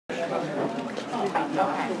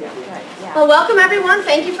Well, welcome everyone.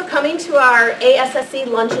 Thank you for coming to our ASSC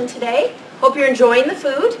luncheon today. Hope you're enjoying the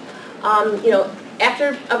food.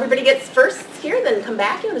 After everybody gets first here, then come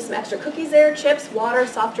back. There's some extra cookies there, chips, water,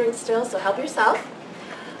 soft drinks still, so help yourself.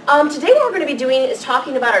 Today what we're going to be doing is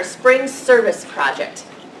talking about our spring service project.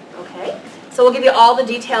 Okay, so we'll give you all the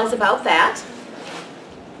details about that.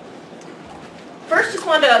 First, just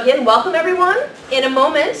wanted to again welcome everyone. In a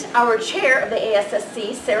moment, our chair of the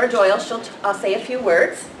ASSC, Sarah Doyle, she'll say a few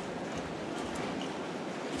words.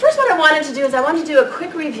 First, what I wanted to do is I wanted to do a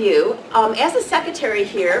quick review. As a secretary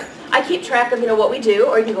here, I keep track of what we do,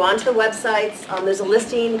 or you can go onto the websites. There's a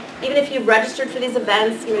listing. Even if you've registered for these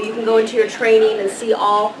events, you can go into your training and see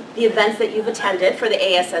all the events that you've attended for the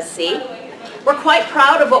ASSC. We're quite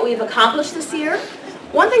proud of what we've accomplished this year.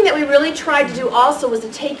 One thing that we really tried to do also was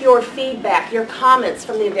to take your feedback, your comments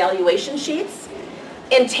from the evaluation sheets.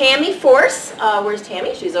 And Tammy Force, where's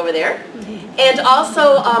Tammy? She's over there. And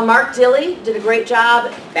also Mark Dilley did a great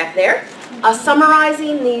job back there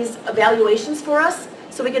summarizing these evaluations for us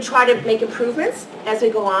so we could try to make improvements as we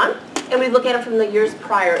go on. And we look at them from the years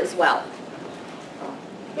prior as well.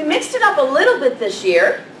 We mixed it up a little bit this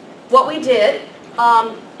year. What we did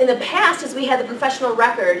in the past is we had the professional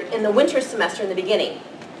record in the winter semester in the beginning.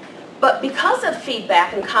 But because of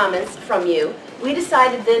feedback and comments from you, we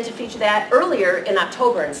decided then to feature that earlier in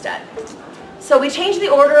October instead. So we changed the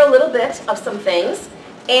order a little bit of some things,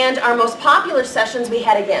 and our most popular sessions we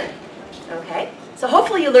had again. Okay? So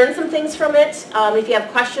hopefully you learned some things from it. If you have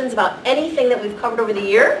questions about anything that we've covered over the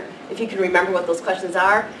year, if you can remember what those questions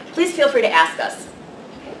are, please feel free to ask us.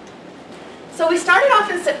 Okay. So we started off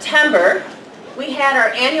in September. We had our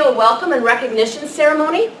annual welcome and recognition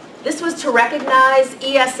ceremony. This was to recognize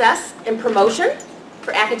ESS and promotion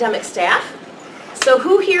for academic staff. So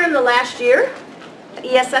who here in the last year had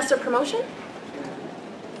ESS or promotion?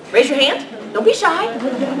 Raise your hand. Don't be shy.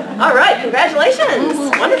 All right, congratulations.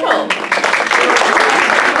 Wonderful.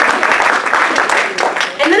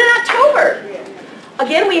 And then in October,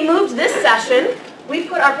 again, we moved this session. We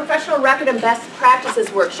put our professional record and best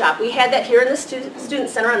practices workshop. We had that here in the Student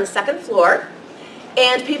Center on the second floor.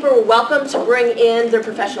 And people were welcome to bring in their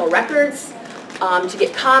professional records, to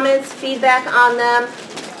get comments, feedback on them.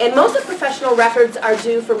 And most of the professional records are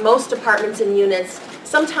due for most departments and units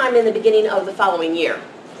sometime in the beginning of the following year.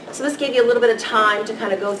 So this gave you a little bit of time to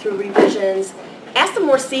kind of go through revisions, ask the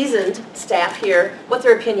more seasoned staff here what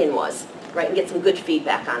their opinion was, right, and get some good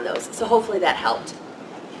feedback on those. So hopefully that helped.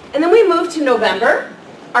 And then we moved to November,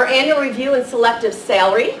 our annual review and selective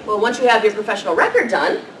salary. Well, once you have your professional record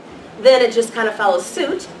done, then it just kind of follows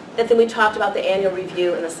suit that then we talked about the annual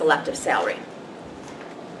review and the selective salary.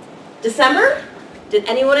 December, did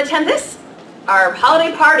anyone attend this? Our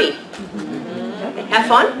holiday party. Have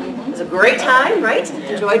fun? It was a great time, right?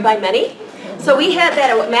 Enjoyed by many. So we had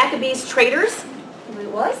that at Maccabee's Traders, I believe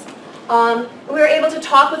it was. We were able to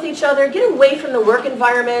talk with each other, get away from the work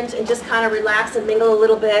environment and just kind of relax and mingle a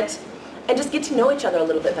little bit and just get to know each other a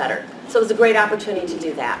little bit better. So it was a great opportunity to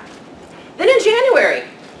do that. Then in January,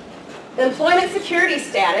 employment security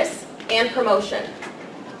status and promotion.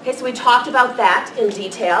 Okay, so we talked about that in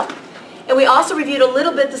detail. And we also reviewed a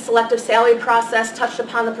little bit the selective salary process, touched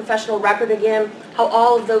upon the professional record again, how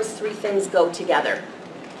all of those three things go together.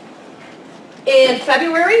 In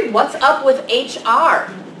February, what's up with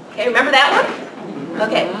HR? Okay, remember that one?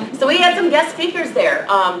 Okay, so we had some guest speakers there.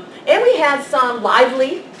 And we had some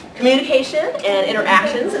lively communication and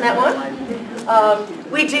interactions in that one.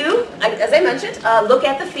 We do, as I mentioned, look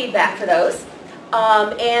at the feedback for those.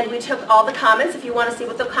 And we took all the comments. If you want to see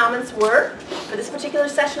what the comments were for this particular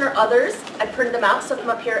session or others, I printed them out, so come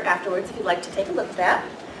up here afterwards if you'd like to take a look at that.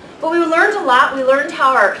 But we learned a lot. We learned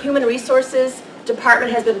how our human resources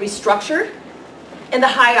department has been restructured and the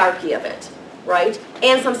hierarchy of it, right?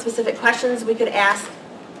 And some specific questions we could ask,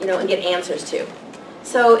 and get answers to.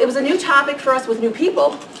 So it was a new topic for us with new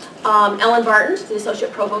people. Ellen Barton, the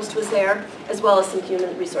Associate Provost, was there, as well as some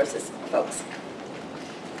human resources folks.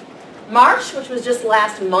 March, which was just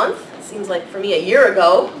last month, seems like for me a year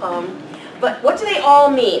ago, but what do they all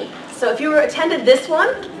mean? So if you attended this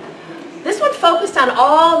one focused on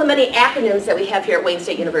all the many acronyms that we have here at Wayne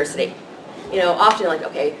State University. Often like,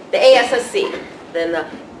 okay, the ASSC, then the,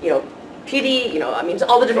 PD,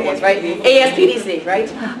 all the different ones, right? ASPDC, right?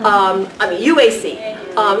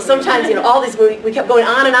 UAC. Sometimes, all these, we kept going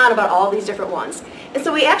on and on about all these different ones. And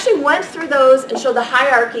so we actually went through those and showed the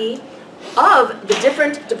hierarchy of the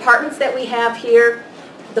different departments that we have here,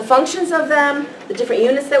 the functions of them, the different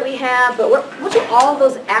units that we have, but what do all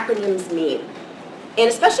those acronyms mean? And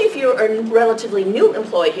especially if you're a relatively new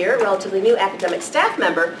employee here, a relatively new academic staff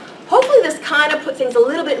member, hopefully this kind of put things a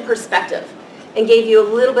little bit in perspective and gave you a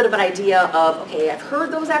little bit of an idea of, okay, I've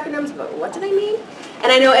heard those acronyms, but what do they mean? And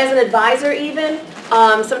I know as an advisor even,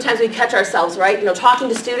 sometimes we catch ourselves, right? You know, talking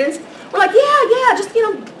to students, we're like, yeah, just, you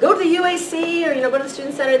know, go to the UAC or, you know, go to the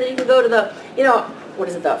student center, then you can go to the, you know, what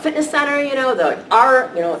is it, the fitness center, you know, the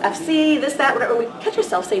FC, this, that, whatever. We catch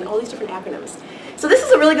ourselves saying all these different acronyms. So this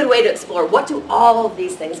is a really good way to explore what do all of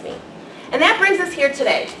these things mean. And that brings us here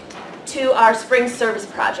today to our spring service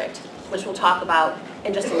project, which we'll talk about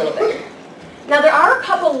in just a little bit. Now there are a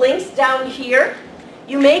couple links down here.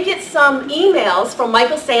 You may get some emails from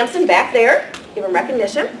Michael Sampson back there, give him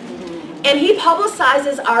recognition. And he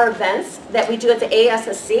publicizes our events that we do at the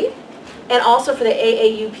ASSC and also for the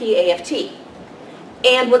AAUP-AFT.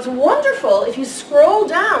 And what's wonderful, if you scroll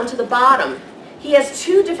down to the bottom, he has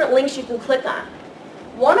two different links you can click on.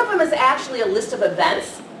 One of them is actually a list of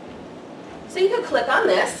events. So you can click on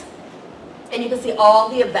this, and you can see all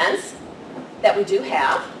the events that we do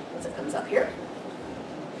have, as it comes up here.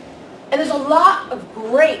 And there's a lot of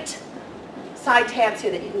great side tabs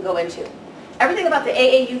here that you can go into. Everything about the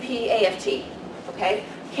AAUP-AFT, okay?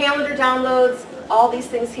 Calendar downloads, all these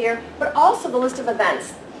things here, but also the list of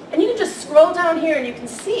events. And you can just scroll down here and you can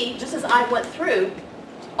see, just as I went through,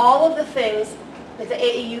 all of the things that the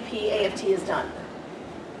AAUP-AFT has done.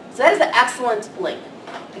 So that is an excellent link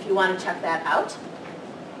if you want to check that out.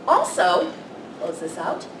 Also, close this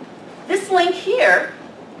out, this link here,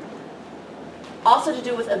 also to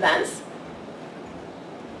do with events.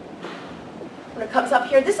 When it comes up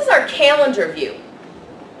here, this is our calendar view,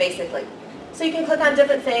 basically. So you can click on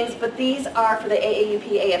different things, but these are for the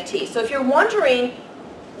AAUP-AFT. So if you're wondering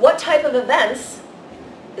what type of events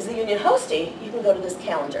is the union hosting, you can go to this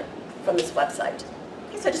calendar from this website.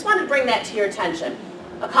 Okay, so I just wanted to bring that to your attention.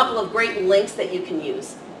 A couple of great links that you can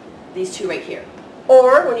use, these two right here.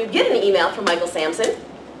 Or when you get an email from Michael Sampson,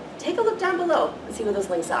 take a look down below and see where those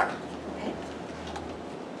links are. Okay?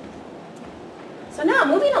 So now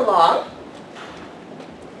moving along,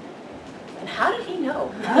 and how did he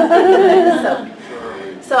know?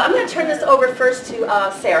 So I'm going to turn this over first to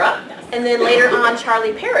Sarah, and then later on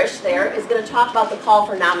Charlie Parrish there is going to talk about the call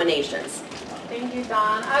for nominations. Thank you,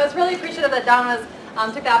 Dawn. I was really appreciative that Dawn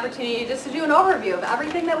took the opportunity just to do an overview of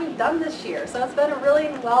everything that we've done this year. So it's been a really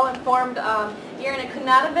well-informed year, and it could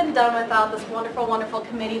not have been done without this wonderful, wonderful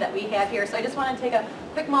committee that we have here. So I just want to take a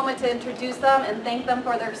quick moment to introduce them and thank them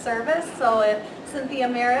for their service. So if Cynthia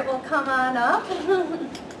Merritt will come on up.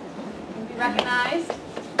 Be recognized.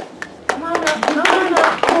 Come on up, come on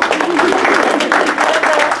up.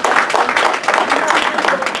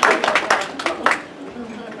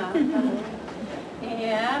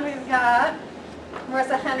 And we've got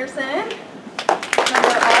Marissa Henderson,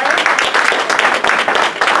 member R.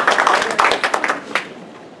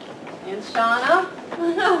 And Shauna.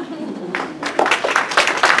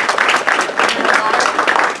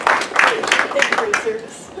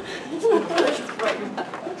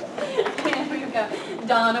 And we've got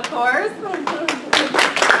Dawn, of course.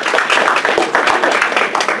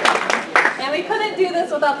 And we couldn't do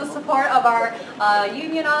this without the support of our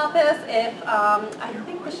union office. If I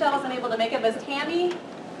think Michelle wasn't able to make it, was Tammy?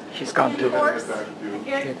 She's gone too. Oh,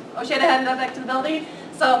 she had to head back to the building.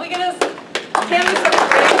 So we can just Tammy's so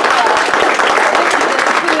great.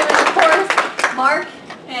 And of course, Mark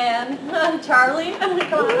and Charlie. Come on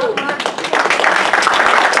up, Mark.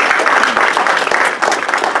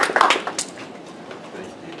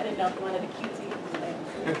 I didn't know if you wanted a cutesy.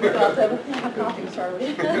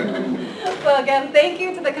 Charlie. So again, thank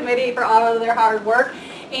you to the committee for all of their hard work.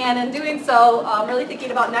 And in doing so, really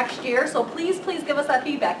thinking about next year. So please give us that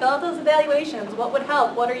feedback. Fill out those evaluations. What would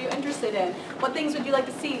help? What are you interested in? What things would you like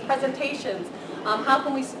to see? Presentations. How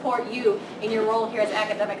can we support you in your role here as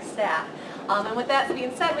academic staff? And with that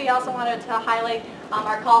being said, we also wanted to highlight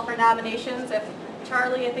our call for nominations. If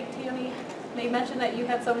Charlie, I think Tammy may mention that you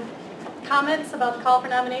had some comments about the call for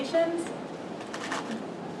nominations.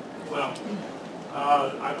 Well,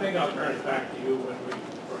 I think I'll turn it back to you when we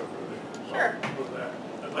Sure. for that.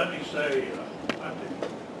 And let me say, I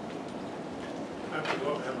have to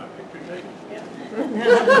go and have my picture taken. Yeah.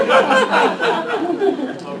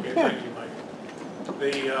 Okay, thank you, Mike.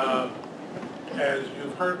 As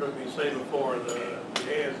you've heard me say before, the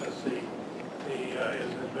ASSC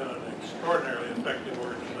has been an extraordinarily effective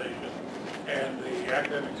organization, and the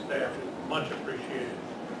academic staff is much appreciated.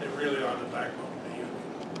 They really are the backbone of the union.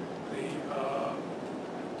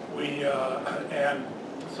 And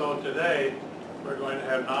so today we're going to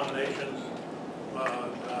have nominations.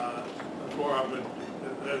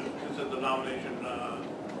 This is the nomination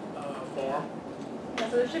form. Yeah,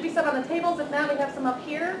 so there should be some on the tables. If not, we have some up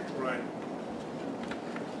here. Right.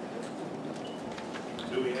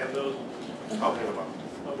 Do we have those? I'll hand them out.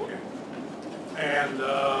 Okay. And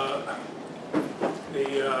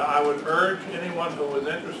I would urge anyone who is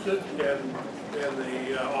interested in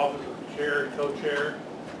the office of chair and co-chair,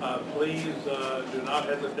 please do not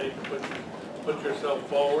hesitate to put yourself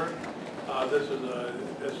forward. This is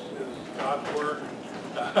God's work.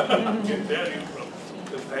 I can tell you from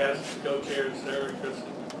the past co-chairs, Sarah and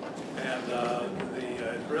Kristen, and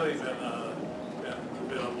it's really been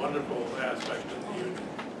a wonderful aspect of the union.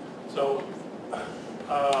 So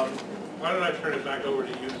why don't I turn it back over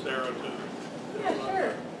to you, Sarah, to Yeah,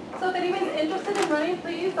 sure. So if anyone's interested in running,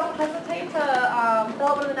 please don't hesitate to fill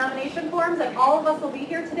out one of the nomination forms, and all of us will be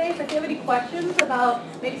here today. So if you have any questions about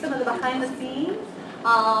maybe some of the behind the scenes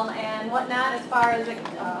and whatnot as far as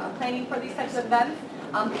planning for these types of events,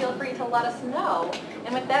 feel free to let us know.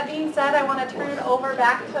 And with that being said, I want to turn it over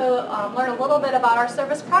back to learn a little bit about our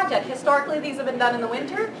service project. Historically, these have been done in the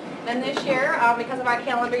winter, and this year, because of our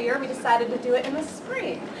calendar year, we decided to do it in the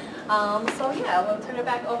spring. So yeah, we'll turn it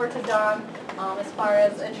back over to Dawn as far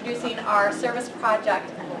as introducing our service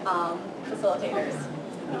project facilitators.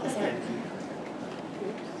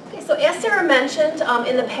 Okay, so as Sarah mentioned,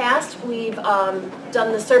 in the past we've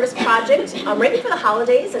done the service project right before the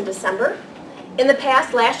holidays in December. In the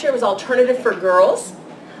past, last year was Alternative for Girls.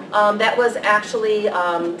 That was actually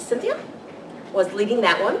Cynthia was leading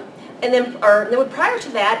that one. And then prior to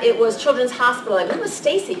that, it was Children's Hospital. I believe it was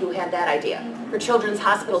Stacy who had that idea for Children's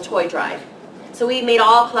Hospital Toy Drive. So we made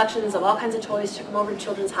all collections of all kinds of toys, took them over to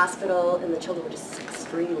Children's Hospital, and the children were just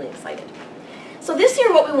extremely excited. So this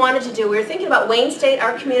year what we wanted to do, we were thinking about Wayne State,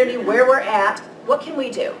 our community, where we're at, what can we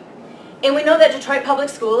do? And we know that Detroit Public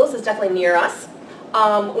Schools is definitely near us.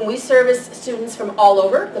 We service students from all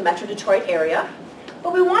over the Metro Detroit area.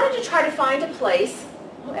 But we wanted to try to find a place.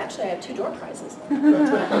 Oh, actually, I have 2 door prizes.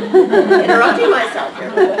 Interrupting myself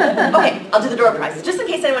here. Okay, I'll do the door prizes, just in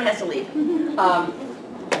case anyone has to leave.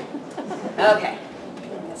 Okay,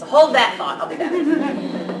 so hold that thought, I'll be back.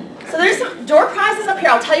 So there's some door prizes up here.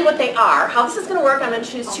 I'll tell you what they are. How this is going to work, I'm going to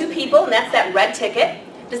choose 2 people, and that's that red ticket.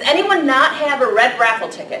 Does anyone not have a red raffle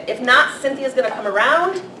ticket? If not, Cynthia's going to come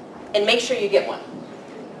around and make sure you get one.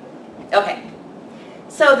 Okay.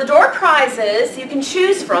 So the door prizes you can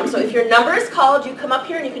choose from. So if your number is called, you come up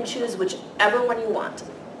here and you can choose whichever one you want.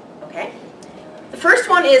 Okay? The first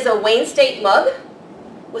one is a Wayne State mug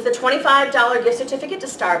with a $25 gift certificate to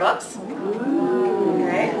Starbucks.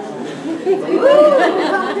 Okay.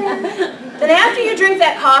 Then after you drink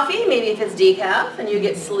that coffee, maybe if it's decaf and you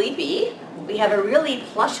get sleepy, we have a really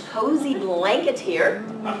plush, cozy blanket here.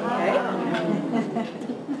 Okay.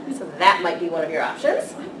 So that might be one of your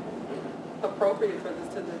options. Appropriate for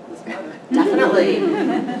this weather. Definitely.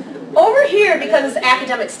 Over here, because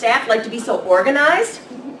academic staff like to be so organized,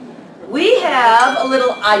 we have a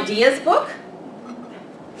little ideas book,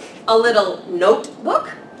 a little notebook,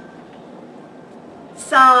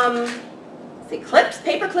 some clips,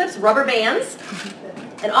 paper clips, rubber bands,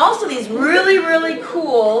 and also these really, really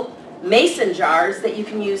cool mason jars that you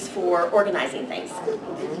can use for organizing things.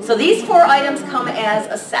 So these 4 items come as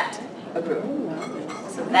a set, a group.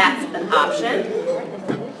 So that's an option.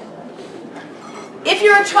 If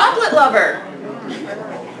you're a chocolate lover,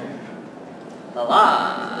 a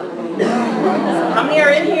lot. How many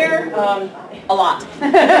are in here? A lot.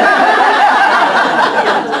 And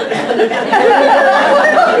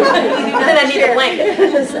then I need a blanket.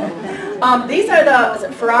 These are the, is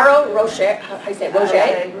it Ferrero Rocher? How do you say it?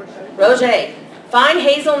 Roger? Roger. Fine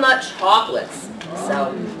hazelnut chocolates.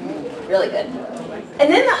 So, really good. And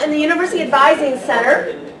then in the University Advising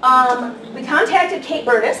Center, we contacted Kate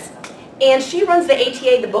Burtis, and she runs the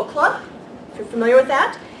ATA, the book club, if you're familiar with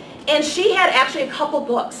that. And she had actually a couple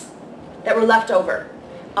books that were left over.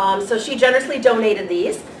 So she generously donated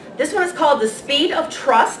these. This one is called The Speed of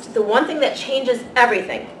Trust, The One Thing That Changes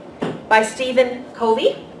Everything, by Stephen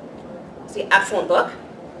Covey. It's an excellent book.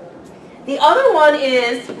 The other one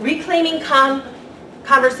is Reclaiming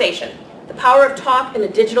Conversation, The Power of Talk in a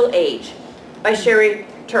Digital Age, by Sherry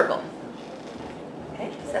Turkle.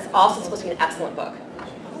 Okay, so that's also supposed to be an excellent book.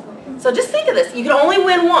 So just think of this. You can only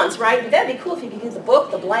win once, right? But that'd be cool if you could get the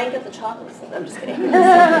book, the blanket, the chocolates. I'm just kidding.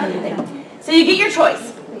 So you get your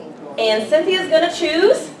choice. And Cynthia's going to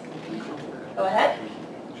choose. Go ahead.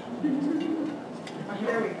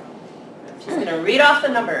 She's going to read off the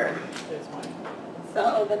number.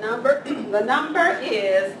 So the number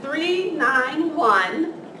is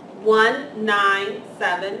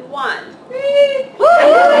 3911971. Woo!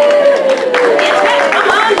 Come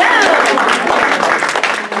on down.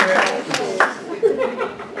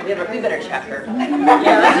 We better check her.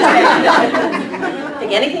 Yeah, let's just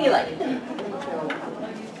pick anything you like.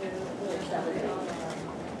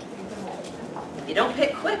 you don't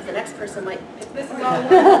pick quick, the next person might pick. This is all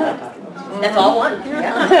one. That's all one.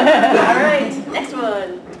 Yeah. All right, next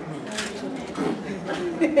one.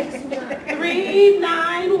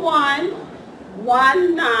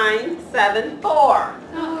 3911974.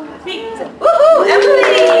 Woohoo,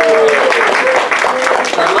 Emily!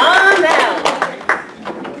 Come on down.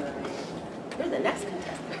 Who's the next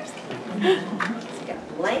contestant? So you got a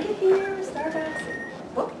blanket here, Starbucks.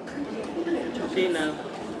 Whoop. She knows.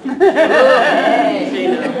 Okay. She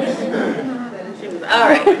knows. All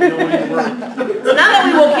right. So now that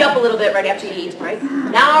we woke you up a little bit right after you eat, right?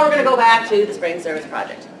 Now we're going to go back to the Spring Service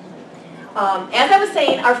Project. As I was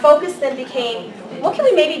saying, our focus then became, what can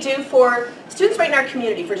we maybe do for students right in our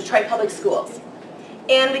community, for Detroit Public Schools?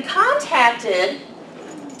 And we contacted,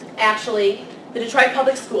 actually, the Detroit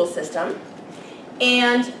Public School System,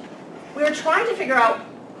 and we were trying to figure out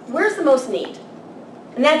where's the most need.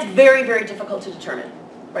 And that's very, very difficult to determine,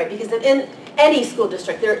 right? Because in any school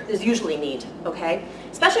district, there's usually need, okay?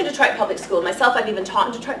 Especially Detroit Public School. Myself, I've even taught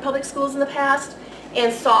in Detroit Public Schools in the past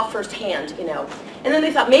and saw firsthand, you know. And then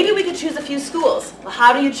we thought, maybe we could choose a few schools. Well,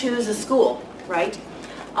 how do you choose a school, right?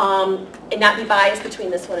 And not be biased between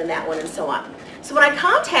this one and that one and so on. So when I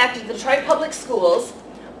contacted the Detroit Public Schools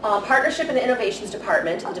Partnership and Innovations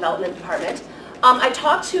Department, the Development Department, I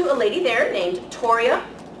talked to a lady there named Toria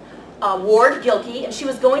Ward Gilkey, and she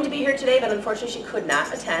was going to be here today, but unfortunately she could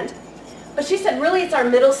not attend. But she said really it's our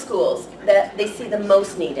middle schools that they see the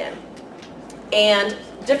most need in. And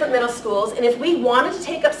different middle schools, and if we wanted to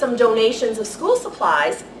take up some donations of school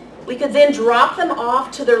supplies, we could then drop them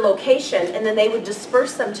off to their location and then they would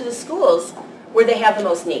disperse them to the schools where they have the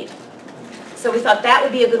most need. So we thought that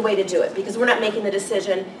would be a good way to do it because we're not making the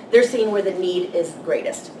decision, they're seeing where the need is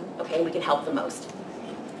greatest, okay, and we can help the most.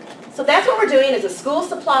 So that's what we're doing is a school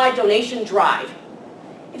supply donation drive.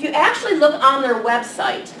 If you actually look on their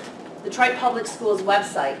website, the Detroit Public Schools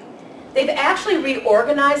website, they've actually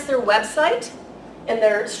reorganized their website and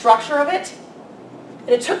their structure of it.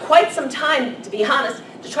 And it took quite some time, to be honest,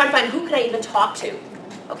 to try to find who could I even talk to.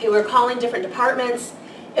 Okay, we were calling different departments,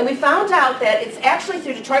 and we found out that it's actually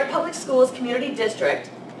through Detroit Public Schools Community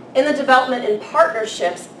District in the Development and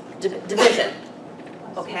Partnerships Division.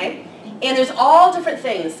 Okay? And there's all different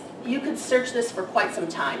things. You could search this for quite some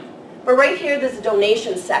time. But right here, there's a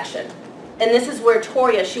donation section. And this is where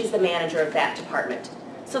Toria, she's the manager of that department.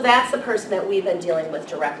 So that's the person that we've been dealing with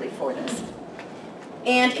directly for this.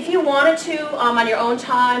 And if you wanted to, on your own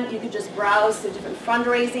time, you could just browse through different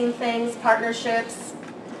fundraising things, partnerships,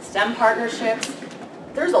 STEM partnerships.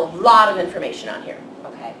 There's a lot of information on here,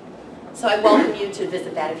 okay? So I welcome you to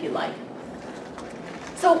visit that if you like.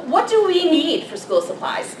 So what do we need for school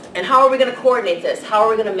supplies? And how are we going to coordinate this? How are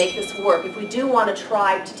we going to make this work if we do want to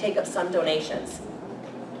try to take up some donations?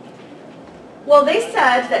 Well, they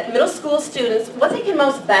said that middle school students, what they can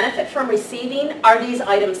most benefit from receiving are these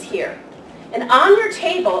items here. And on your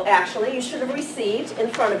table, actually, you should have received in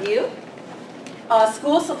front of you a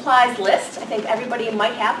school supplies list. I think everybody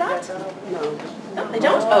might have that. No. No, they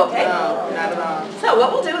don't? Oh, okay. No, not at all. So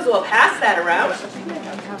what we'll do is we'll pass that around.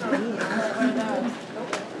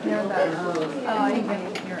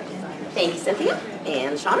 Thank you, Cynthia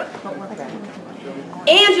and Shauna.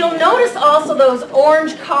 And you'll notice also those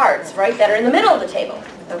orange cards, right, that are in the middle of the table,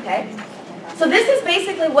 okay? So this is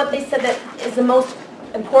basically what they said that is the most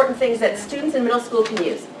important things that students in middle school can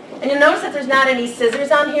use. And you'll notice that there's not any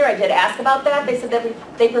scissors on here. I did ask about that. They said that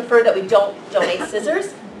they prefer that we don't donate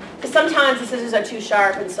scissors because sometimes the scissors are too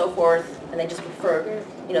sharp and so forth, and they just prefer,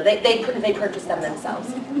 you know, they purchase them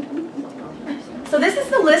themselves. So this is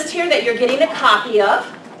the list here that you're getting a copy of.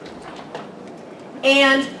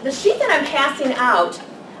 And the sheet that I'm passing out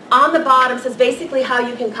on the bottom says basically how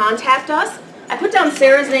you can contact us. I put down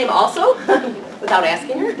Sarah's name also, without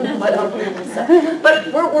asking her, but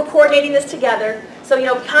we're coordinating this together. So, you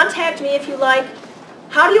know, contact me if you like.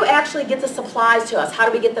 How do you actually get the supplies to us? How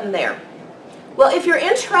do we get them there? Well, if you're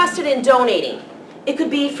interested in donating, it could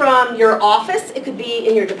be from your office, it could be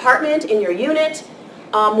in your department, in your unit.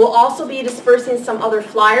 We'll also be dispersing some other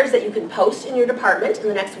flyers that you can post in your department in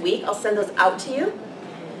the next week. I'll send those out to you.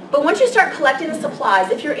 But once you start collecting the supplies,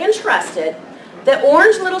 if you're interested, that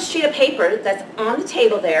orange little sheet of paper that's on the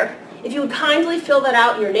table there, if you would kindly fill that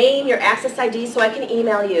out, your name, your access ID, so I can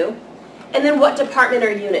email you, and then what department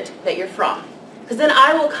or unit that you're from. Because then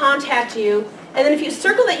I will contact you, and then if you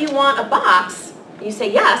circle that you want a box, and you say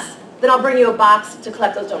yes, then I'll bring you a box to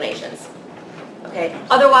collect those donations. Okay.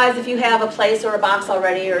 Otherwise, if you have a place or a box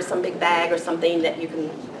already or some big bag or something that you can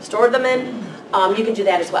store them in, you can do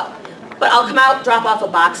that as well. But I'll come out, drop off a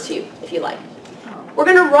box to you if you like. We're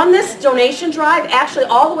going to run this donation drive actually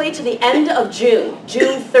all the way to the end of June,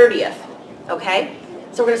 June 30th. okay?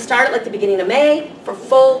 So we're going to start at like the beginning of May for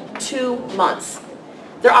full 2 months.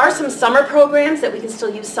 There are some summer programs that we can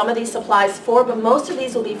still use some of these supplies for, but most of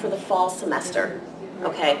these will be for the fall semester,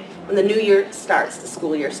 okay? When the new year starts, the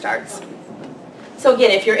school year starts. So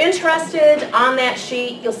again, if you're interested, on that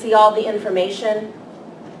sheet, you'll see all the information.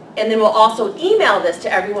 And then we'll also email this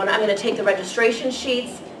to everyone. I'm going to take the registration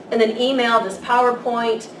sheets and then email this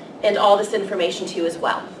PowerPoint and all this information to you as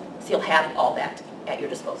well. So you'll have all that at your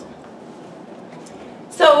disposal.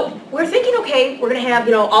 So we're thinking, okay, we're going to have,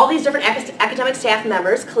 all these different academic staff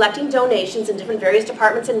members collecting donations in different various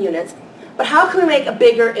departments and units, but how can we make a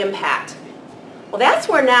bigger impact? Well, that's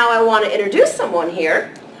where now I want to introduce someone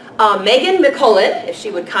here. Megan McCullen, if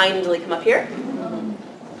she would kindly come up here.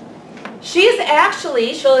 She's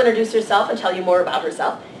actually, she'll introduce herself and tell you more about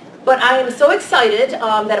herself, but I am so excited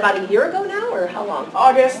that about a year ago now, or how long?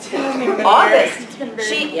 August. August. It's been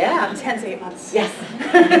very intense 8 months. Yes.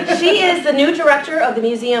 She is the new director of the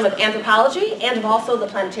Museum of Anthropology and of also the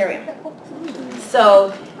planetarium.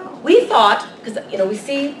 So we thought, because we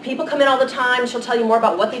see people come in all the time, she'll tell you more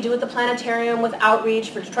about what they do at the planetarium with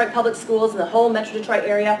outreach for Detroit Public Schools and the whole Metro Detroit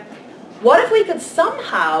area. What if we could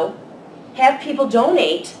somehow have people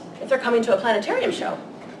donate if they're coming to a planetarium show?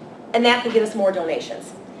 And that could get us more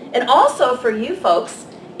donations. And also for you folks,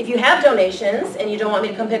 if you have donations and you don't want me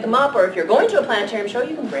to come pick them up, or if you're going to a planetarium show,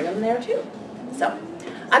 you can bring them there too. So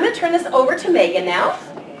I'm going to turn this over to Megan now.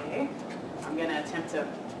 Okay. I'm going to attempt to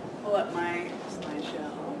pull up my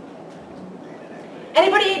slideshow.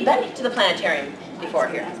 Anybody been to the planetarium before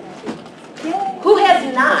here? Who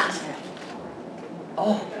has not?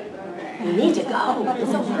 Oh, you need to go.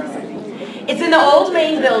 It's so awesome. It's in the old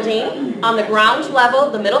main building on the ground level,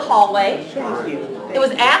 the middle hallway. It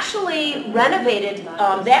was actually renovated.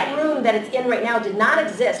 That room that it's in right now did not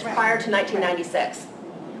exist prior to 1996.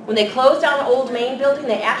 When they closed down the old main building,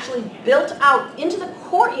 they actually built out into the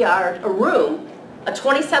courtyard a room, a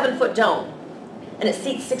 27-foot dome. And it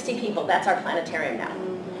seats 60 people. That's our planetarium now.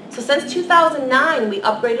 So since 2009, we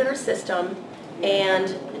upgraded our system,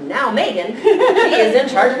 and now Megan, she is in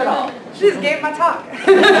charge of it all. She just gave my talk.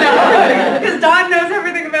 Because Dawn knows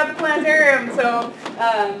everything about the planetarium. So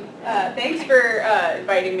thanks for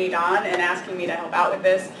inviting me, Dawn, and asking me to help out with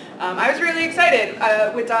this. I was really excited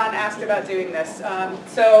when Dawn asked about doing this.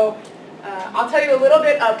 I'll tell you a little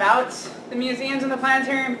bit about the museums and the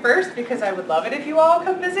planetarium first, because I would love it if you all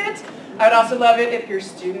come visit. I would also love it if your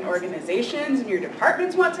student organizations and your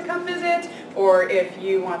departments want to come visit, or if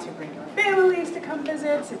you want to bring your families to come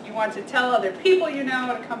visit, if you want to tell other people you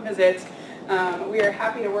know to come visit. We are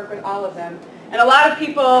happy to work with all of them. And a lot of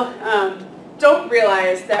people don't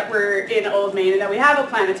realize that we're in Old Main and that we have a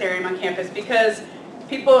planetarium on campus, because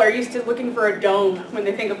people are used to looking for a dome when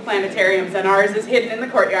they think of planetariums, and ours is hidden in the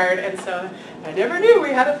courtyard, and so I never knew we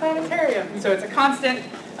had a planetarium. So it's a constant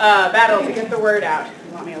battle to get the word out.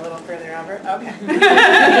 You want me a little further, Albert? Okay.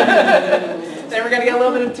 Then we're going to get a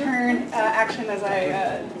little bit of turn action as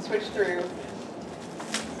I switch through.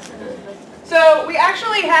 So we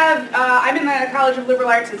actually have, I'm in the College of Liberal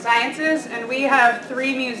Arts and Sciences, and we have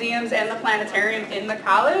 3 museums and the planetarium in the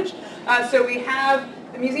college. So we have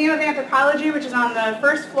the Museum of Anthropology, which is on the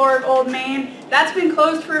first floor of Old Main. That's been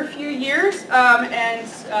closed for a few years,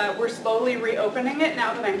 and we're slowly reopening it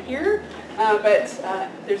now that I'm here.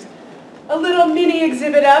 There's a little mini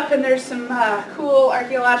exhibit up, and there's some cool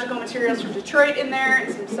archaeological materials from Detroit in there,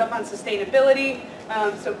 and some stuff on sustainability.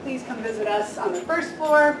 So please come visit us on the first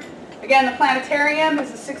floor. Again, the planetarium is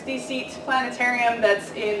a 60-seat planetarium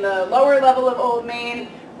that's in the lower level of Old Main.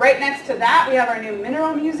 Right next to that, we have our new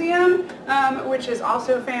Mineral Museum, which is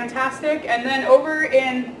also fantastic. And then over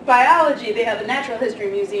in biology, they have the Natural History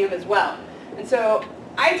Museum as well. And so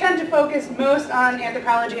I tend to focus most on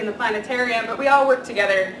anthropology and the planetarium, but we all work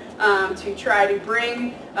together to try to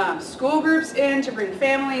bring school groups in, to bring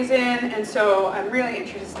families in. And so I'm really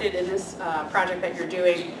interested in this project that you're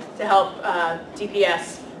doing to help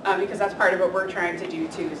DPS, because that's part of what we're trying to do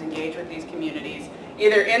too, is engage with these communities,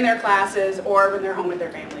 either in their classes or when they're home with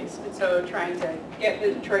their families. And so trying to get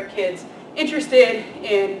the Detroit kids interested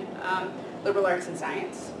in liberal arts and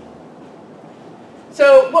science.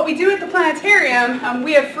 So what we do at the planetarium,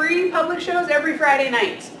 we have free public shows every Friday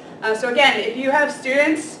night. So again, if you have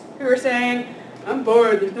students who are saying, I'm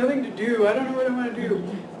bored, there's nothing to do, I don't know what I want to do,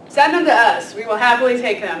 send them to us. We will happily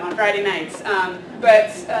take them on Friday nights.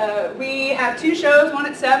 We have 2 shows, one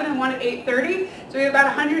at 7 and one at 8:30. So we have about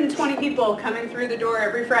 120 people coming through the door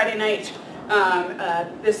every Friday night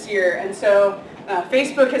this year. And so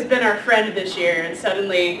Facebook has been our friend this year, and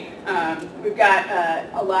suddenly we've got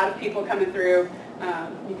a lot of people coming through.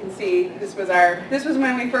 You can see this was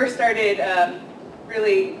when we first started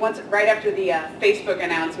really, right after the Facebook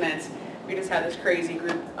announcements, we just had this crazy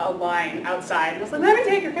group line outside. And I was like, let me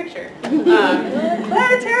take your picture.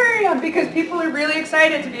 Planetarium, because people are really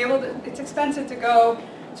excited to be able to, it's expensive to go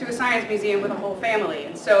to a science museum with a whole family.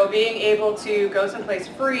 And so being able to go someplace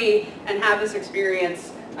free and have this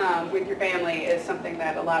experience with your family is something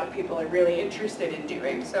that a lot of people are really interested in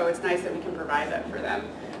doing. So it's nice that we can provide that for them.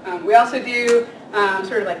 We also do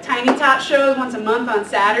sort of like tiny tot shows once a month on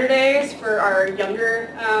Saturdays for our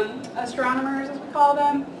younger astronomers, as we call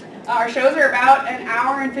them. Our shows are about an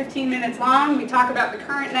hour and 15 minutes long. We talk about the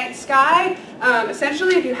current night sky.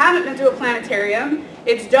 Essentially, if you haven't been to a planetarium,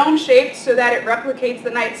 it's dome-shaped so that it replicates the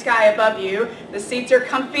night sky above you. The seats are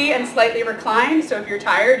comfy and slightly reclined, so if you're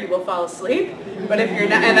tired, you will fall asleep. But if you're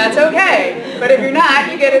not, and that's okay. But if you're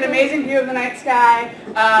not, you get an amazing view of the night sky.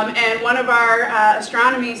 And one of our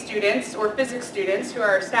astronomy students, or physics students, who are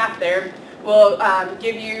our staff there, will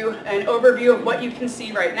give you an overview of what you can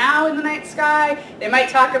see right now in the night sky. They might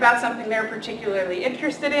talk about something they're particularly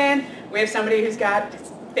interested in. We have somebody who's got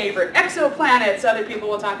favorite exoplanets. Other people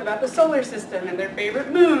will talk about the solar system and their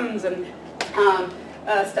favorite moons and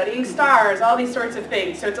studying stars, all these sorts of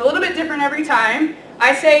things. So it's a little bit different every time.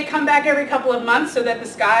 I say come back every couple of months so that the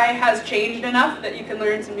sky has changed enough that you can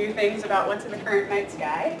learn some new things about what's in the current night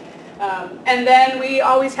sky. And then we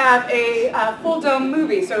always have a full dome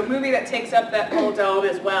movie, so a movie that takes up that full dome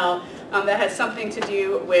as well, that has something to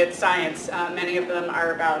do with science. Many of them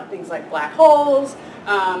are about things like black holes.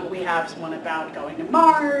 We have one about going to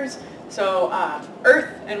Mars. So Earth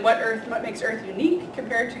and what makes Earth unique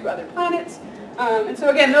compared to other planets. And so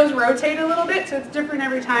again, those rotate a little bit, so it's different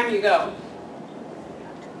every time you go.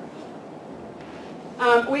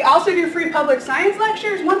 We also do free public science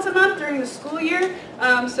lectures once a month during the school year.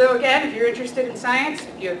 So again, if you're interested in science,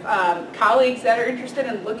 if you have colleagues that are interested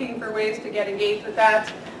in looking for ways to get engaged with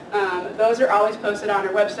that, those are always posted on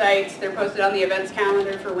our websites. They're posted on the events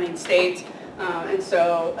calendar for Wayne State. And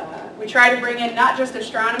so we try to bring in not just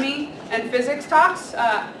astronomy and physics talks.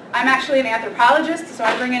 I'm actually an anthropologist, so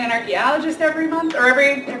I bring in an archaeologist every month, or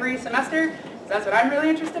every semester. That's what I'm really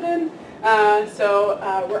interested in. So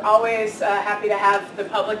we're always happy to have the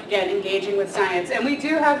public, again, engaging with science. And we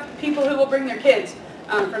do have people who will bring their kids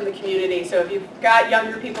from the community. So if you've got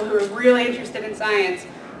younger people who are really interested in science,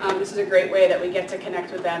 this is a great way that we get to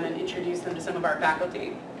connect with them and introduce them to some of our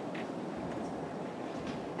faculty.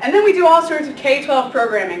 And then we do all sorts of K-12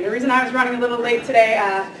 programming. The reason I was running a little late today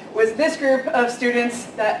was this group of students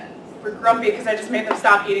that were grumpy because I just made them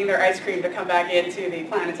stop eating their ice cream to come back into the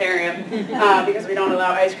planetarium because we don't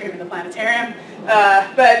allow ice cream in the planetarium.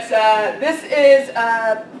 This is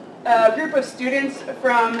a group of students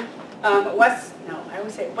from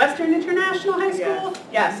Western International High School?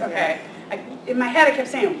 Yes, okay. In my head I kept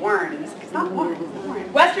saying Warren. It's not Warren, it's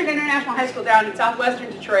Warren. Western International High School down in southwestern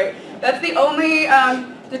Detroit. That's the only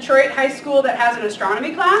Detroit high school that has an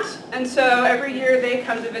astronomy class. And so every year they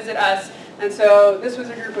come to visit us. And so this was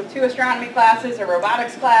a group of 2 astronomy classes, a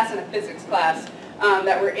robotics class, and a physics class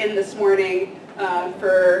that were in this morning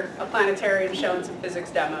for a planetarium show and some physics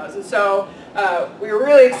demos. And so we were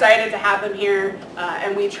really excited to have them here,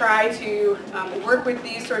 and we try to work with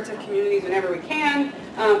these sorts of communities whenever we can.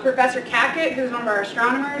 Professor Cackett, who's one of our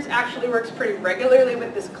astronomers, actually works pretty regularly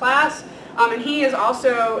with this class. And he has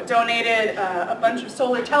also donated a bunch of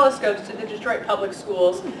solar telescopes to the Detroit Public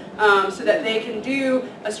Schools so that they can do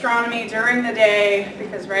astronomy during the day,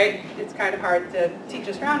 because, right, it's kind of hard to teach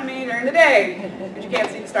astronomy during the day because you can't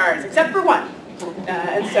see the stars, except for one.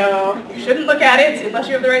 And so you shouldn't look at it unless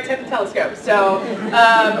you have the right type of telescope. So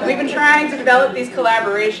we've been trying to develop these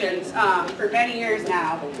collaborations for many years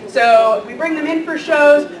now. So we bring them in for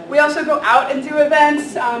shows. We also go out and do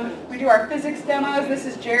events. We do our physics demos. This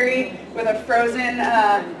is Jerry with a frozen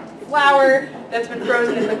flower that's been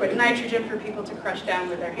frozen in liquid nitrogen for people to crush down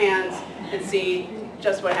with their hands and see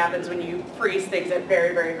just what happens when you freeze things at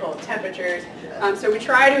very, very cold temperatures. So we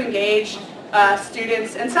try to engage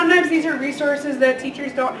students, and sometimes these are resources that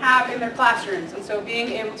teachers don't have in their classrooms, and so being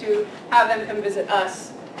able to have them come visit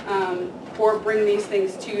us or bring these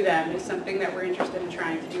things to them is something that we're interested in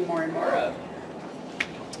trying to do more and more of.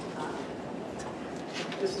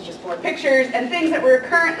 This is just more pictures and things that we're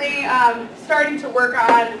currently starting to work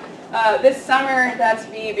on this summer. That's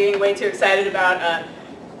me being way too excited about a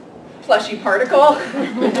plushy particle.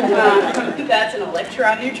 That's an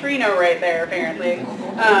electron neutrino right there, apparently.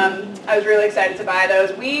 I was really excited to buy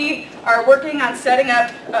those. We are working on setting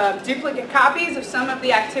up duplicate copies of some of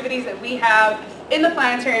the activities that we have in the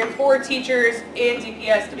planetarium for teachers in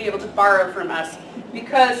DPS to be able to borrow from us,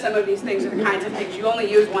 because some of these things are the kinds of things you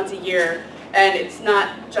only use once a year, and it's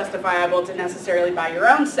not justifiable to necessarily buy your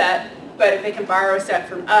own set. but if they can borrow a set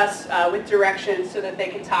from us with directions so that they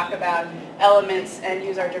can talk about elements and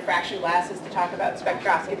use our diffraction glasses to talk about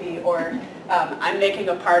spectroscopy, or I'm making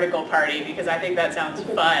a particle party because I think that sounds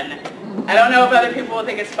fun. I don't know if other people will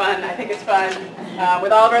think it's fun. I think it's fun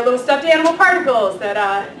with all of our little stuffed animal particles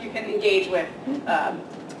that you can engage with.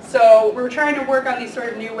 So we're trying to work on these sort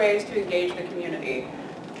of new ways to engage the community.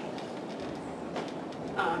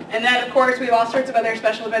 And then, of course, we have all sorts of other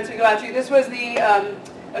special events we go out to. This was the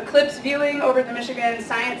eclipse viewing over at the Michigan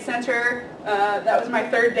Science Center. That was my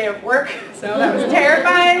 3rd day of work, so that was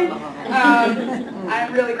terrifying.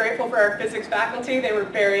 I'm really grateful for our physics faculty. They were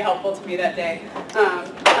very helpful to me that day.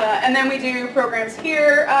 And then we do programs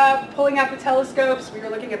here, pulling out the telescopes. We were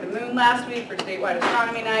looking at the moon last week for statewide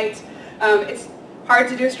astronomy night. It's hard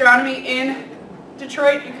to do astronomy in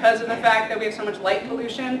Detroit because of the fact that we have so much light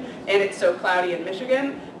pollution and it's so cloudy in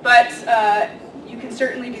Michigan, but you can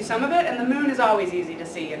certainly do some of it, and the moon is always easy to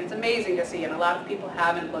see, and it's amazing to see, and a lot of people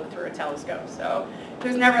haven't looked through a telescope. So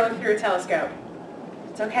who's never looked through a telescope?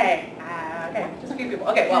 It's okay. Okay, just a few people.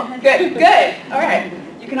 Okay, well, good, good. All right.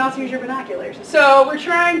 You can also use your binoculars. So we're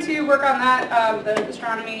trying to work on that. The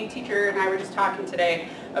astronomy teacher and I were just talking today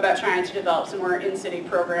about trying to develop some more in-city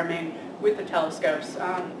programming with the telescopes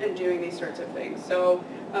and doing these sorts of things. So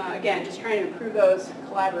again, just trying to improve those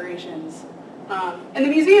collaborations. And the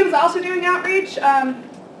museum is also doing outreach.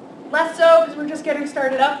 Less so because we're just getting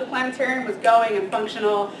started up. The planetarium was going and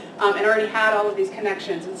functional and already had all of these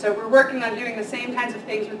connections. And so we're working on doing the same kinds of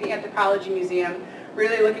things with the Anthropology Museum,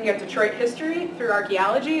 really looking at Detroit history through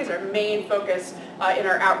archaeology is our main focus in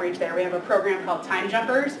our outreach there. We have a program called Time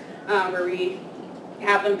Jumpers where we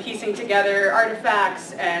have them piecing together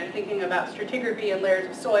artifacts and thinking about stratigraphy and layers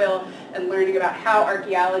of soil and learning about how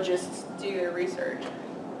archaeologists do their research.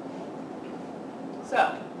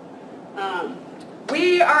 So,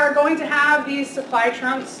 we are going to have these supply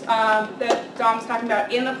trunks that Dom was talking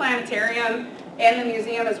about in the planetarium and the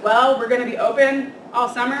museum as well. We're going to be open all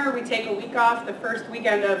summer. We take a week off the first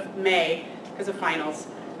weekend of May because of finals.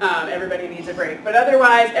 Everybody needs a break. But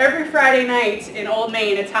otherwise, every Friday night in Old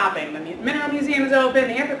Main, it's hopping. The Mineral Museum is open,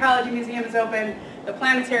 the Anthropology Museum is open, the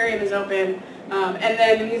planetarium is open, and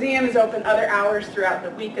then the museum is open other hours throughout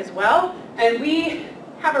the week as well. And we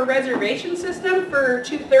have a reservation system for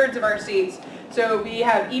 2/3 of our seats. So we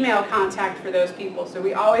have email contact for those people. So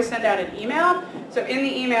we always send out an email. So in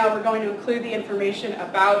the email, we're going to include the information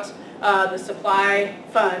about the supply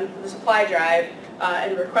fund, the supply drive,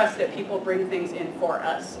 and request that people bring things in for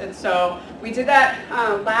us. And so we did that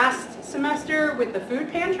last semester with the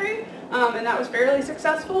food pantry, and that was fairly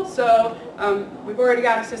successful. So we've already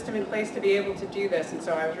got a system in place to be able to do this, and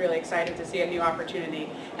so I was really excited to see a new opportunity.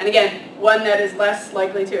 And again, one that is less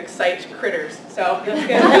likely to excite critters. So that's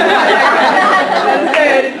good. That's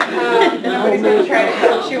good. Nobody's going to try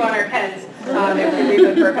to chew on our pens if we leave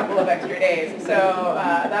them for a couple of extra days. So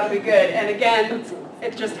that'll be good. And again,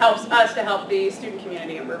 it just helps us to help the student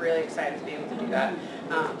community, and we're really excited to be able to do that.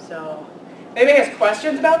 So maybe has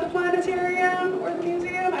questions about the planetarium or the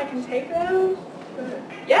museum, I can take them.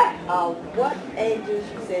 Yeah? What ages,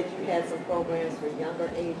 you said you had some programs for younger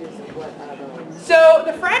ages, and what are those? So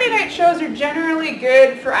the Friday night shows are generally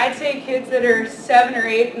good for, I'd say, kids that are 7 or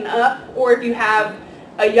 8 and up, or if you have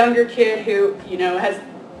a younger kid who, you know,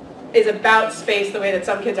 is about space the way that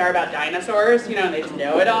some kids are about dinosaurs, you know, and they just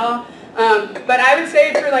know it all. But I would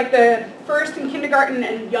say for like the first in kindergarten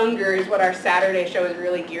and younger is what our Saturday show is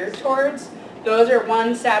really geared towards. Those are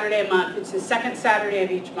one Saturday a month. It's the second Saturday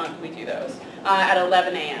of each month we do those at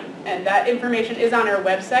 11 a.m. And that information is on our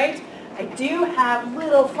website. I do have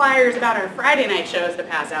little flyers about our Friday night shows to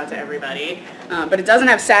pass out to everybody, but it doesn't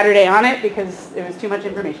have Saturday on it because it was too much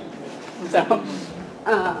information. So,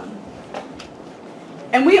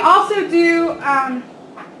 and we also do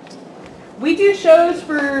shows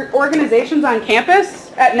for organizations on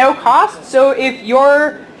campus at no cost. So if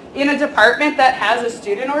you're in a department that has a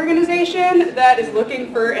student organization that is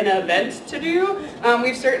looking for an event to do,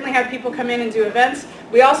 we've certainly had people come in and do events.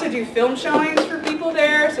 We also do film showings for people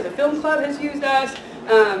there, so the film club has used us.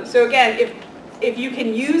 So again, if you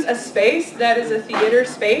can use a space that is a theater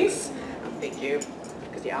space, thank you,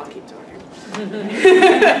 because yeah, I'll keep talking.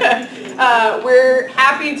 We're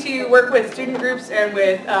happy to work with student groups and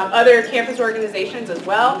with other campus organizations as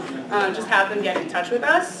well. Just have them get in touch with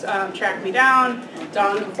us, track me down,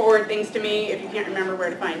 Dawn forward things to me if you can't remember where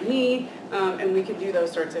to find me, and we can do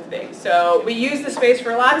those sorts of things. So we use the space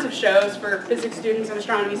for lots of shows for physics students and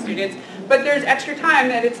astronomy students, but there's extra time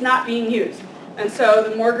that it's not being used. And so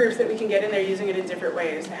the more groups that we can get in there using it in different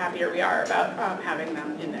ways, the happier we are about having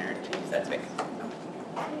them in there to use that space.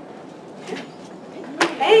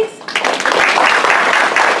 Thanks.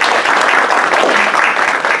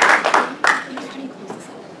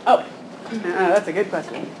 That's a good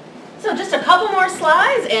question. So just a couple more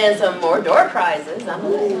slides and some more door prizes.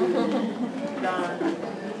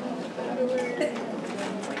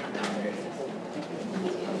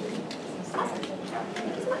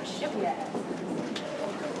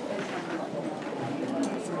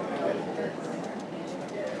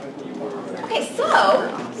 Okay, so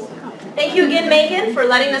thank you again, Megan, for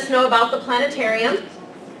letting us know about the planetarium.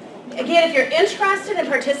 Again, if you're interested in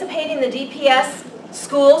participating in the DPS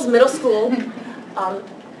schools, middle school,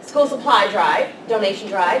 school supply drive, donation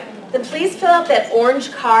drive, then please fill out that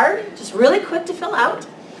orange card, just really quick to fill out,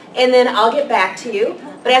 and then I'll get back to you.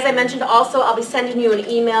 But as I mentioned also, I'll be sending you an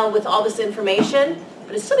email with all this information,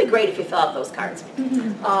 but it'd still be great if you fill out those cards.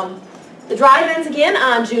 The drive ends again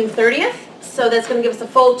on June 30th, so that's going to give us a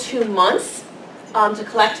full 2 months to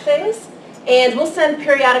collect things. And we'll send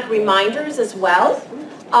periodic reminders as well.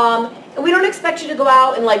 And we don't expect you to go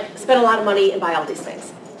out and like spend a lot of money and buy all these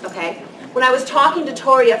things, okay? When I was talking to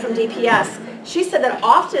Toria from DPS, she said that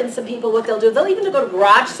often some people, what they'll do, they'll even go to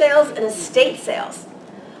garage sales and estate sales.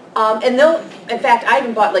 And they'll, in fact, I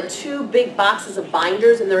even bought like 2 big boxes of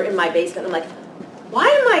binders and they're in my basement. I'm like, why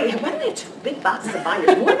do I have 2 big boxes of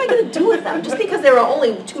binders? What am I going to do with them? Just because they were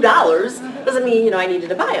only $2 doesn't mean, you know, I needed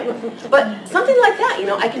to buy them. But something like that, you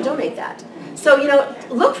know, I can donate that. So, you know,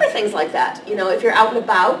 look for things like that. You know, if you're out and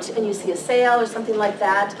about and you see a sale or something like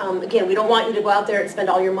that, again, we don't want you to go out there and spend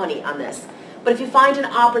all your money on this. But if you find an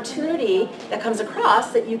opportunity that comes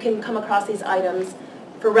across that you can come across these items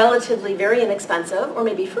for relatively very inexpensive or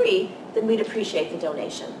maybe free, then we'd appreciate the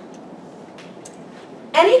donation.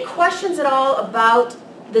 Any questions at all about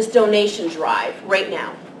this donation drive right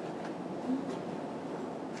now?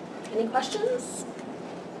 Any questions?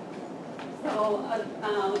 So,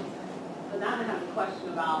 Anana has a question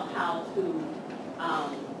about how to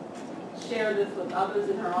share this with others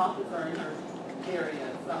in her office or in her area.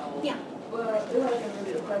 So, yeah. Well, it wasn't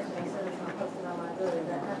really a question. They said it's not posted on my building. Is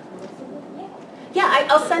that happening? Yeah,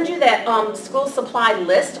 I'll send you that school supply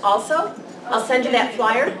list also. I'll send you that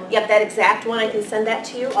flyer. Yep, that exact one. I can send that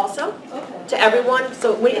to you also, to everyone.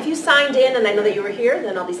 So if you signed in and I know that you were here,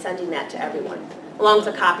 then I'll be sending that to everyone, along with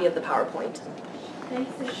a copy of the PowerPoint.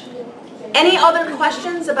 Any other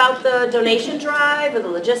questions about the donation drive or the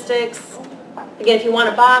logistics? Again, if you want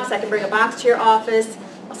a box, I can bring a box to your office.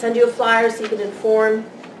 I'll send you a flyer so you can inform,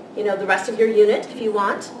 you know, the rest of your unit if you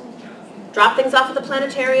want. Drop things off at the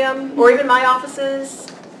planetarium or even my offices.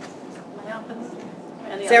 My office.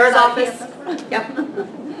 Sarah's office. Yep.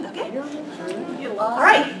 Okay. All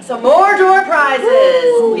right, so more door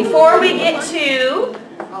prizes before we get to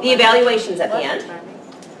the evaluations at the end.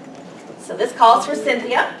 So this calls for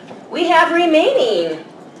Cynthia. We have remaining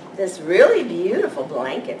this really beautiful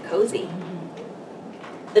blanket, cozy.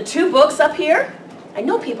 The 2 books up here. I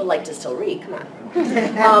know people like to still read, come on.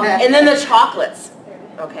 And then the chocolates,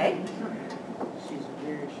 okay?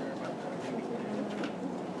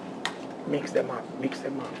 Mix them up, mix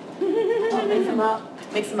them up. Oh, mix them up?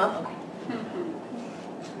 Mix them up, okay.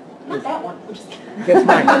 Not that one, I'm just kidding. That's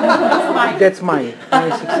mine. That's mine.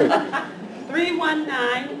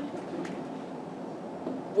 319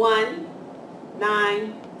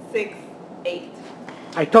 1968.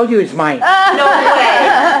 I told you it's mine. No way.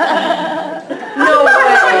 No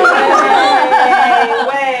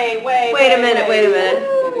way. Wait a minute.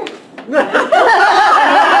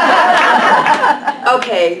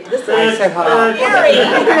 Okay, this is Gary.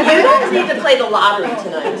 You guys need to play the lottery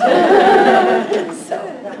tonight. So,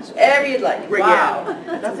 whatever you'd like. Wow.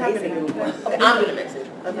 That's amazing. Okay, I'm gonna mix it.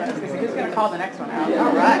 Who's going to call the next one out?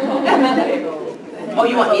 All right. Oh,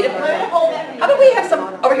 you want me to play? How about we have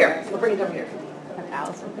some over here? We'll bring it over here.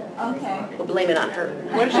 Okay. We'll blame it on her.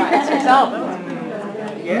 What did she fix herself?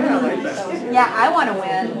 Yeah, I like that. Yeah, I want to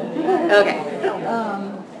win. Okay.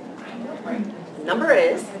 Number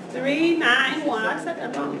is 391. I said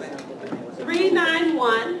that wrong.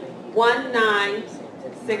 391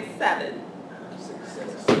 1967.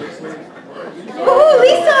 Ooh,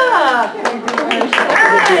 Lisa!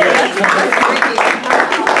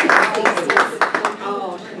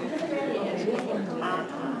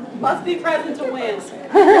 Must be present to win.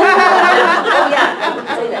 Oh,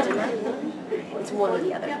 yeah. Say that, didn't I? It's one or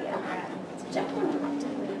the other, yeah. Check.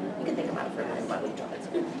 You can think about it for a minute while we draw it.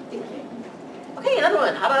 Okay, another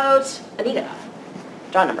one. How about Anita?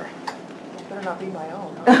 Draw a number. Better not be my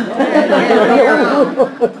own. I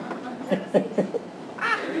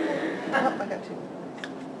got 2.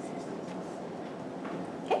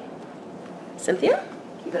 Okay. Cynthia?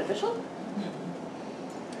 Keep it official.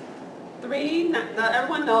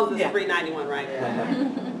 Everyone knows it's 391, right?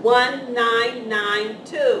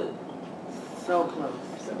 1992. So close.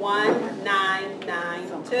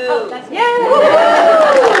 1992. Yay!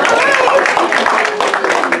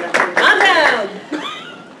 On down.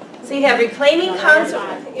 So you have Reclaiming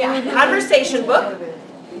Conversation Book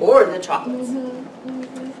or the chocolates.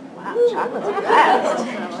 Wow, chocolates are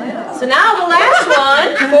best. So now the last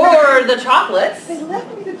one for the chocolates. They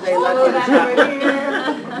left me the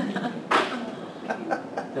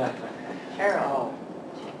Carol.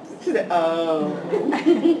 Oh.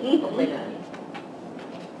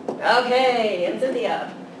 Okay, and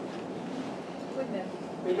Cynthia.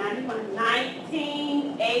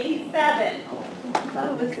 1987.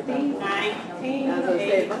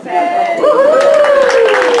 1987.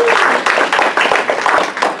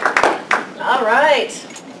 All right.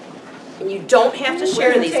 And you don't have to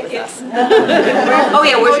share these with us. Oh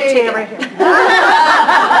yeah, where's your ticket? Right here.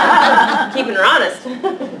 Keeping her honest.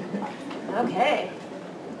 Okay.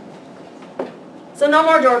 So no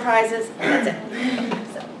more door prizes. That's it.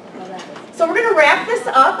 So we're going to wrap this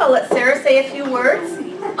up. I'll let Sarah say a few words.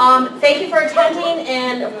 Thank you for attending,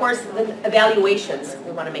 and of course the evaluations.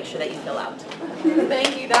 We want to make sure that you fill out.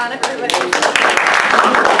 Thank you, Donna, for everybody.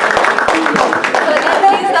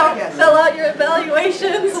 Please don't fill out your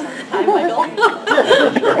evaluations. Hi, Michael.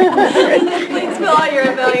 Please fill out your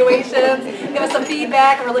evaluations. Give us some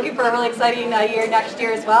feedback. We're looking for a really exciting year next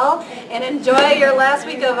year as well. And enjoy your last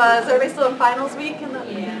week of, is everybody still in finals week?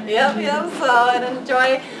 Yep. So, and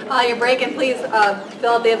enjoy your break, and please fill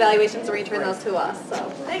out the evaluations and return those to us. So,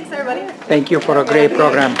 thanks, everybody. Thank you for a great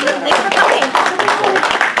program. Thanks for coming.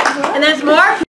 And there's more.